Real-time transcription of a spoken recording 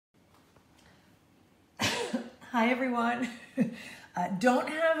Hi everyone. Don't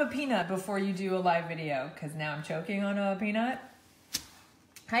have a peanut before you do a live video because now I'm choking on a peanut.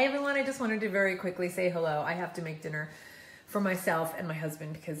 Hi everyone, I just wanted to very quickly say hello. I have to make dinner for myself and my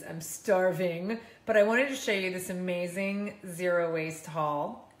husband because I'm starving, but I wanted to show you this amazing zero waste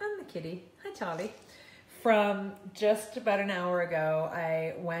haul. I'm the kitty. Hi Charlie. From just about an hour ago,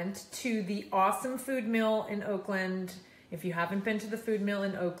 I went to the awesome food mill in Oakland. If you haven't been to the food mill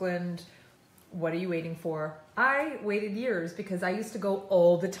in Oakland, what are you waiting for? I waited years because I used to go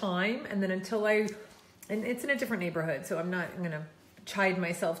all the time, and then and it's in a different neighborhood, so I'm not gonna chide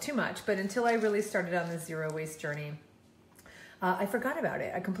myself too much, but until I really started on this zero waste journey, I forgot about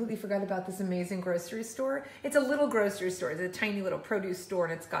it. I completely forgot about this amazing grocery store. It's a little grocery store. It's a tiny little produce store,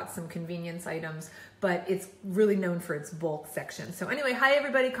 and it's got some convenience items, but it's really known for its bulk section. So anyway, hi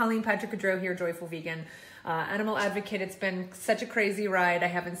everybody, Colleen Patrick-Goudreau here, Joyful Vegan, animal advocate. It's been such a crazy ride. I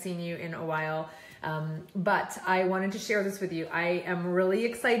haven't seen you in a while, but I wanted to share this with you. I am really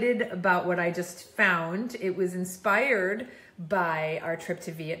excited about what I just found. It was inspired by our trip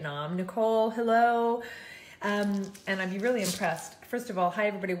to Vietnam. Nicole, hello. And I'd be really impressed. First of all, hi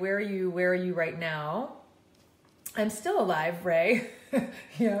everybody, where are you? Where are you right now? I'm still alive, Ray.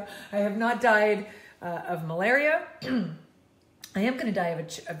 Yeah, I have not died of malaria. I am gonna die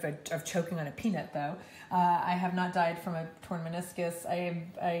of choking on a peanut though. I have not died from a torn meniscus. I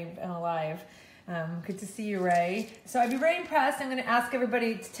am alive. Good to see you, Ray. So I'd be very impressed. I'm gonna ask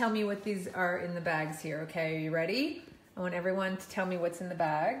everybody to tell me what these are in the bags here, okay? Are you ready? I want everyone to tell me what's in the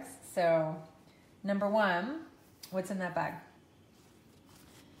bags. So, number one, what's in that bag?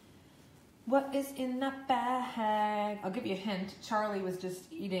 What is in that bag? I'll give you a hint. Charlie was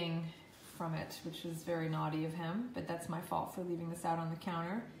just eating from it, which was very naughty of him, but that's my fault for leaving this out on the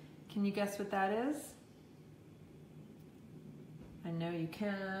counter. Can you guess what that is? I know you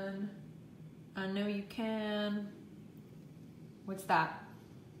can. I know you can. What's that?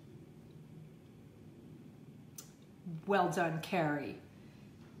 Well done, Carrie.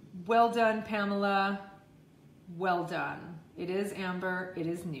 Well done, Pamela. Well done. It is amber, it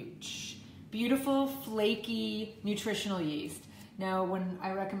is nooch. Beautiful, flaky, nutritional yeast. Now, when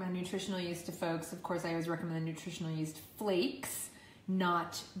I recommend nutritional yeast to folks, of course, I always recommend the nutritional yeast flakes,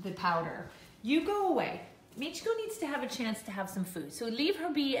 not the powder. You go away. Michiko needs to have a chance to have some food. So leave her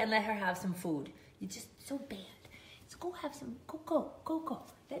be and let her have some food. You're just so bad. So go have some, go.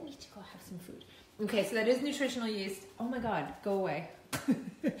 Let Michiko have some food. Okay, so that is nutritional yeast. Oh my God, go away.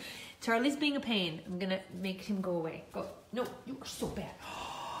 Charlie's being a pain. I'm gonna make him go away. Go. No, you are so bad.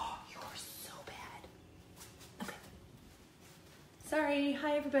 You are so bad. Okay. Sorry.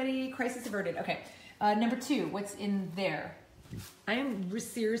 Hi, everybody. Crisis averted. Okay. Number two, what's in there? I am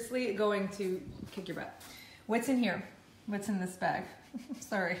seriously going to kick your butt. What's in here? What's in this bag?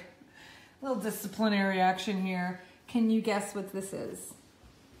 Sorry. A little disciplinary action here. Can you guess what this is?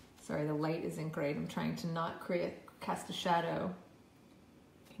 Sorry, the light isn't great. I'm trying to not cast a shadow.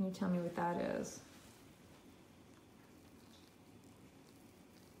 Can you tell me what that is?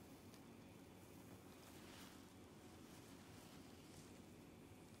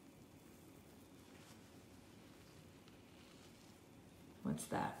 What's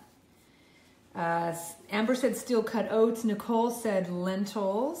that? Amber said steel cut oats. Nicole said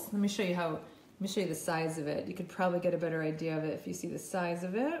lentils. Let me show you the size of it. You could probably get a better idea of it if you see the size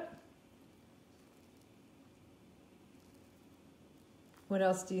of it. What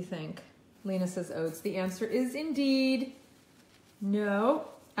else do you think? Lena says oats. The answer is indeed no.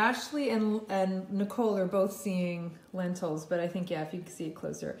 Ashley and Nicole are both seeing lentils, but I think, yeah, if you can see it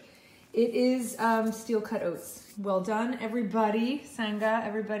closer. It is steel cut oats. Well done, everybody. Sangha,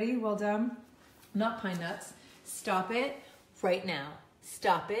 everybody, well done. Not pine nuts. Stop it right now.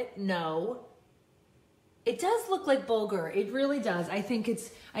 Stop it. No. It does look like bulgur. It really does. I think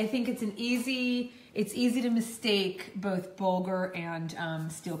it's easy to mistake both bulgur and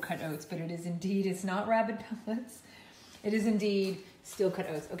steel cut oats, but it is indeed, it's not rabbit pellets. It is indeed steel cut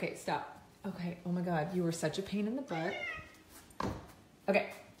oats. Okay, stop. Okay, oh my God, you were such a pain in the butt. Okay,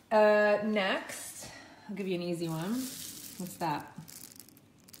 next, I'll give you an easy one. What's that?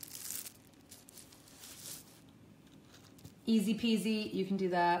 Easy peasy, you can do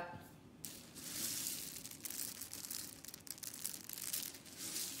that.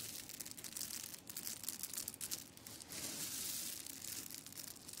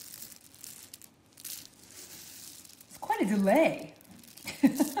 Quite a delay.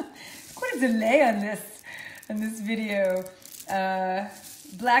 Quite a delay on this video.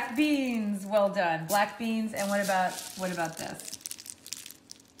 Black beans, well done. Black beans, and what about this?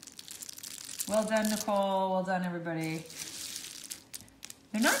 Well done, Nicole. Well done, everybody.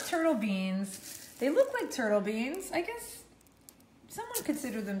 They're not turtle beans. They look like turtle beans. I guess some would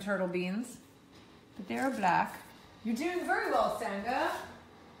consider them turtle beans, but they are black. You're doing very well, Sanga.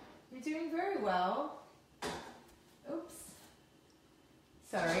 You're doing very well. Oops.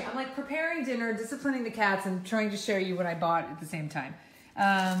 Sorry, I'm like preparing dinner, disciplining the cats, and trying to show you what I bought at the same time.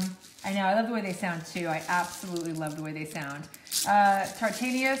 I know, I love the way they sound too. I absolutely love the way they sound.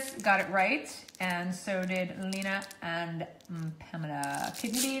 Tartanius got it right, and so did Lena and Pamela.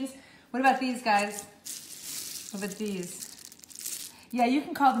 Kidney beans. What about these guys? What about these? Yeah, you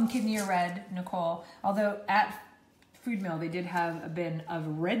can call them kidney or red, Nicole. Although at Food Mill, they did have a bin of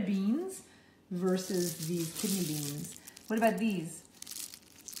red beans versus these kidney beans. What about these?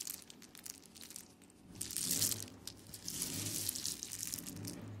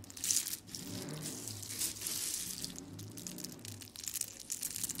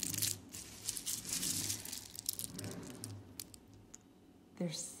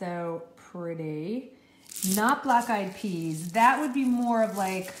 They're so pretty. Not black-eyed peas. That would be more of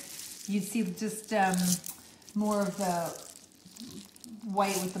like, you'd see just more of the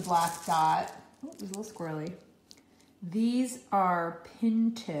white with the black dot. Oh, it was a little squirrely. These are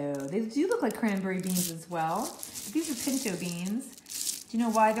pinto. They do look like cranberry beans as well. But these are pinto beans. Do you know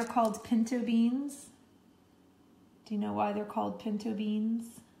why they're called pinto beans? Do you know why they're called pinto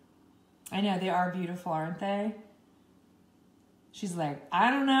beans? I know, they are beautiful, aren't they? She's like,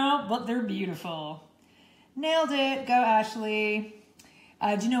 I don't know, but they're beautiful. Nailed it. Go, Ashley.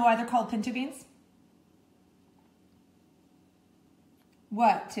 Do you know why they're called pinto beans?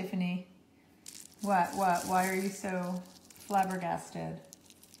 What, Tiffany? What? Why are you so flabbergasted?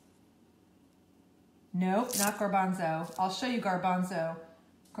 Nope, not garbanzo. I'll show you garbanzo.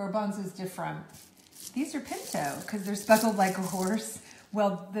 Garbanzo's different. These are pinto because they're speckled like a horse.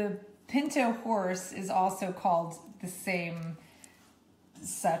 Well, the pinto horse is also called the same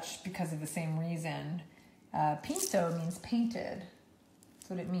such because of the same reason. Pinto means painted. That's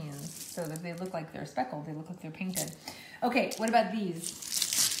what it means. So that they look like they're speckled, they look like they're painted. Okay, what about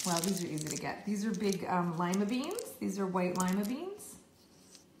these? Well, these are easy to get. These are big lima beans. These are white lima beans.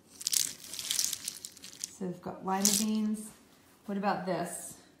 So they've got lima beans. What about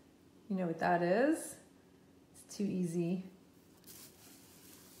this? You know what that is? It's too easy.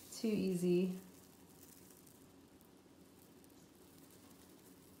 Too easy.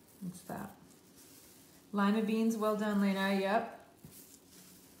 What's that? Lima beans, well done, Lena, yep.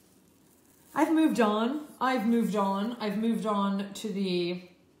 I've moved on to the,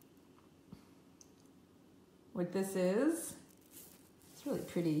 what this is. It's really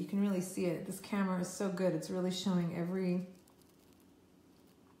pretty, you can really see it. This camera is so good, it's really showing every,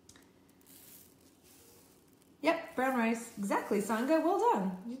 yep, brown rice, exactly, Sanga, well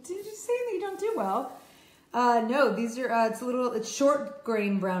done. Did you say that you don't do well? No, these are, it's short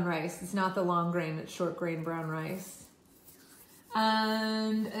grain brown rice. It's not the long grain, it's short grain brown rice.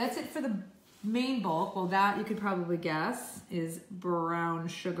 And that's it for the main bulk. Well, that you could probably guess is brown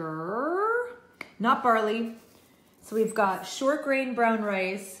sugar, not barley. So we've got short grain brown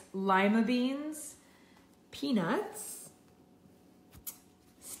rice, lima beans, peanuts,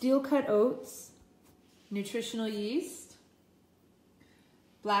 steel cut oats, nutritional yeast,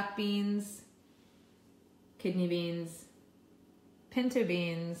 black beans, kidney beans, pinto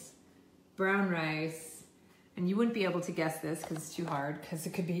beans, brown rice, and you wouldn't be able to guess this because it's too hard because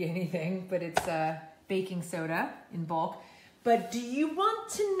it could be anything, but it's baking soda in bulk. But do you want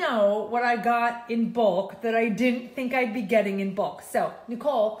to know what I got in bulk that I didn't think I'd be getting in bulk? So,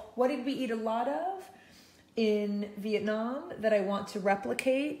 Nicole, what did we eat a lot of in Vietnam that I want to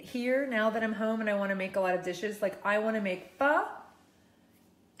replicate here now that I'm home and I want to make a lot of dishes? Like I want to make pho.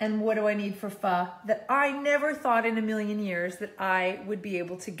 And what do I need for pho that I never thought in a million years that I would be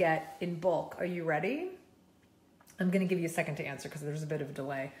able to get in bulk? Are you ready? I'm going to give you a second to answer because there's a bit of a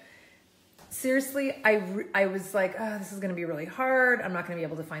delay. Seriously, I was like, oh, this is going to be really hard. I'm not going to be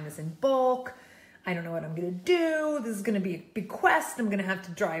able to find this in bulk. I don't know what I'm going to do. This is going to be a big quest. I'm going to have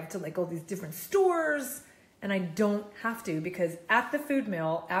to drive to like all these different stores. And I don't have to because at the Food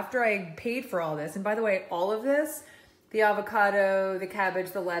Mill, after I paid for all this, and by the way, all of this, the avocado, the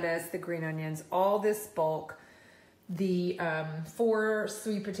cabbage, the lettuce, the green onions, all this bulk, the 4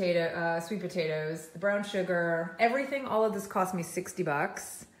 sweet potatoes, the brown sugar, everything, all of this cost me 60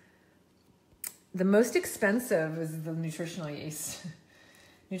 bucks. The most expensive was the nutritional yeast.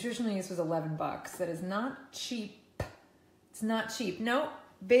 Nutritional yeast was 11 bucks. That is not cheap. It's not cheap. No,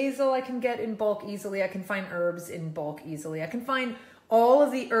 basil I can get in bulk easily. I can find herbs in bulk easily. I can find all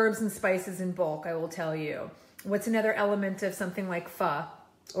of the herbs and spices in bulk, I will tell you. What's another element of something like pho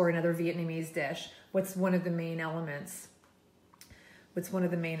or another Vietnamese dish? What's one of the main elements? What's one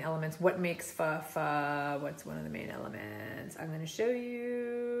of the main elements? What makes pho pho? What's one of the main elements? I'm going to show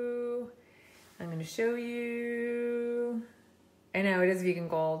you. I know, it is vegan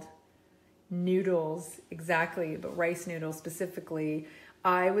gold. Noodles, exactly, but rice noodles specifically.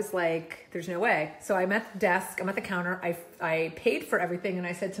 I was like, there's no way. So I'm at the desk, I'm at the counter, I paid for everything, and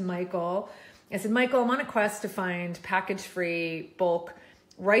I said to Michael, Michael, I'm on a quest to find package-free bulk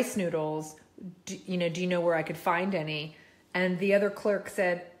rice noodles. Do you know where I could find any? And the other clerk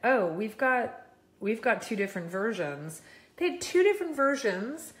said, oh, we've got 2 different versions. They had 2 different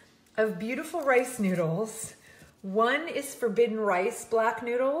versions of beautiful rice noodles. One is forbidden rice black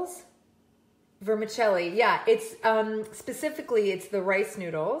noodles. Vermicelli, yeah, it's specifically it's the rice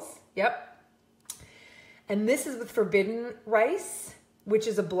noodles. Yep. And this is with forbidden rice, which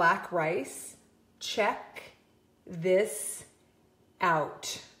is a black rice. Check this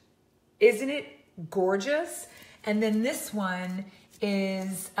out. Isn't it gorgeous? And then this one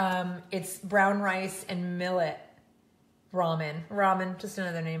is it's brown rice and millet ramen. Ramen, just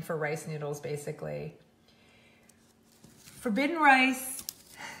another name for rice noodles, basically. Forbidden rice.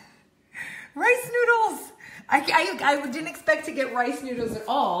 Rice noodles. I didn't expect to get rice noodles at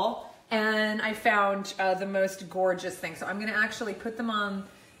all, and I found the most gorgeous thing. So I'm gonna actually put them on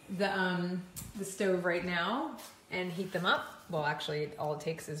the stove right now and heat them up. Well, actually, all it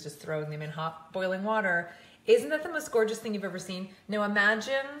takes is just throwing them in hot boiling water. Isn't that the most gorgeous thing you've ever seen? Now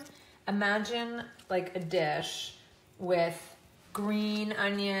imagine like a dish with green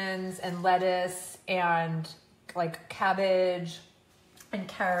onions and lettuce and like cabbage and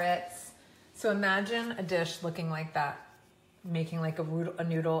carrots. So imagine a dish looking like that, making like a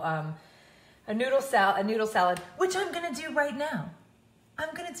noodle salad, which I'm gonna do right now.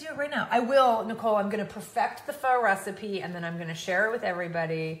 I will, Nicole. I'm gonna perfect the pho recipe, and then I'm gonna share it with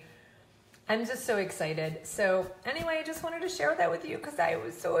everybody. I'm just so excited. So anyway, I just wanted to share that with you because I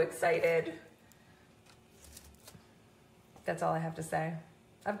was so excited. That's all I have to say.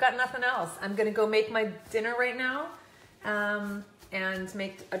 I've got nothing else. I'm gonna go make my dinner right now, and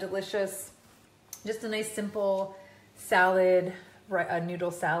make a delicious. Just a nice simple salad, a noodle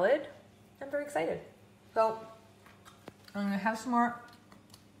salad. I'm very excited. So I'm gonna have some more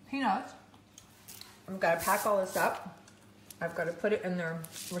peanuts. I've got to pack all this up. I've got to put it in their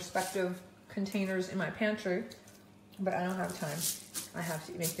respective containers in my pantry, but I don't have time. I have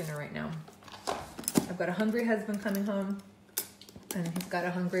to make dinner right now. I've got a hungry husband coming home, and he's got a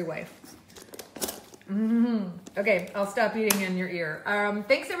hungry wife. Okay, I'll stop eating in your ear.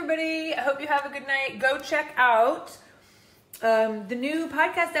 Thanks, everybody. I hope you have a good night. Go check out the new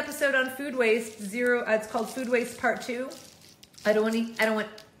podcast episode on food waste. It's called Food Waste Part 2. I don't want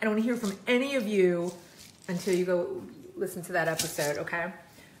to hear from any of you until you go listen to that episode. Okay.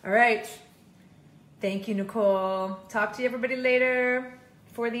 All right. Thank you, Nicole. Talk to you, everybody, later.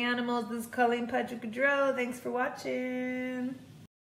 For the animals, this is Colleen Patrick-Goudreau. Thanks for watching.